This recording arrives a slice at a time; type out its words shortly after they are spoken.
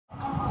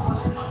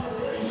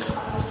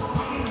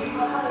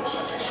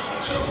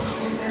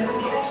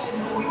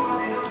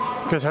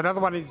Because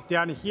another one is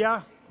down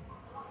here.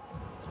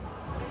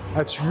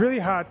 It's really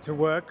hard to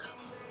work.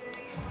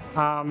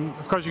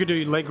 Of course, you can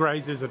do leg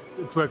raises, it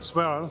works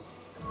well.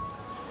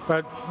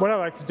 But what I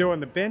like to do on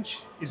the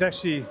bench is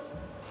actually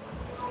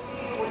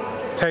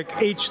take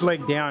each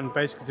leg down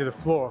basically to the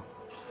floor.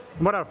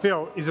 And what I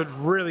feel is it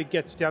really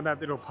gets down that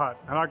little part.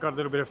 And I got a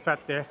little bit of fat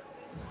there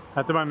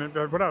at the moment,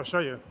 but what I'll show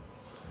you.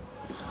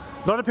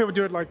 A lot of people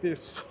do it like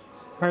this,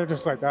 maybe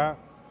just like that.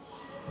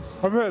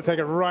 I'm going to take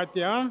it right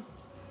down.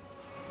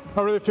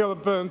 I really feel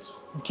it burns.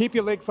 And keep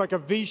your legs like a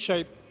V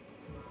shape.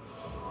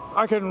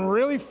 I can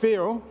really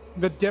feel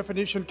the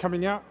definition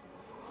coming out.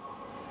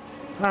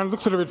 And it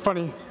looks a little bit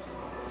funny.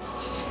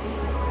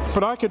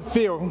 But I could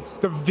feel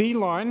the V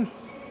line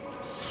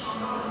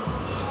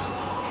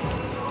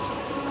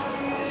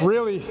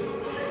really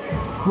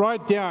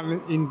right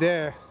down in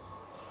there.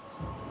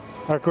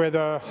 Like where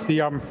the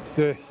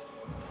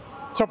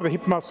top of the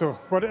hip muscle,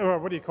 what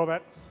do you call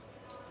that?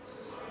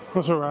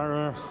 What's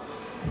around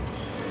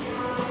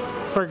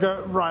if I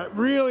go right,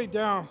 really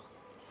down,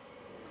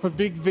 a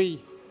big V.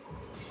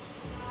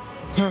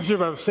 I should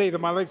be able to see that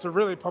my legs are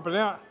really popping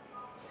out.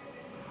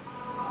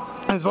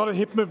 And there's a lot of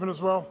hip movement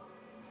as well.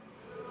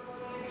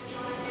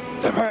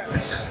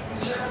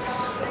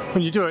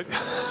 When you do it,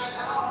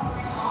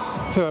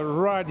 feel it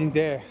right in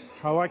there.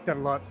 I like that a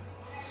lot.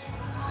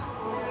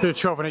 Do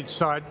 12 on each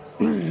side,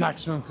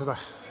 maximum, because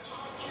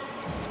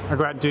I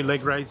go out and do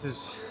leg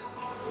raises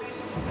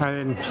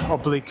and then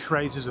oblique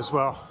raises as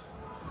well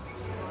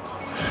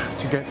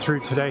to get through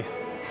today.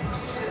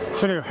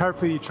 So anyway,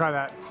 hopefully you try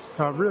that.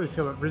 I really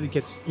feel it really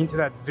gets into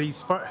that V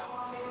spot.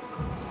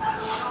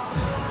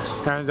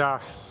 And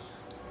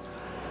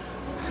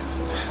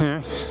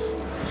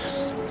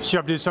should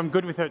I do some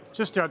good with it,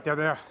 just out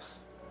there.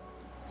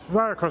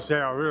 Right across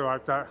there, I really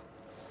like that.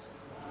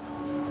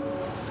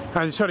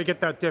 And you sort of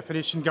get that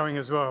definition going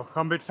as well.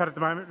 I'm a bit fat at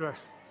the moment, but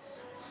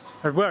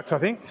it works, I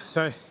think.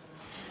 So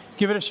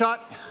give it a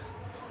shot,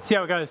 see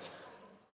how it goes.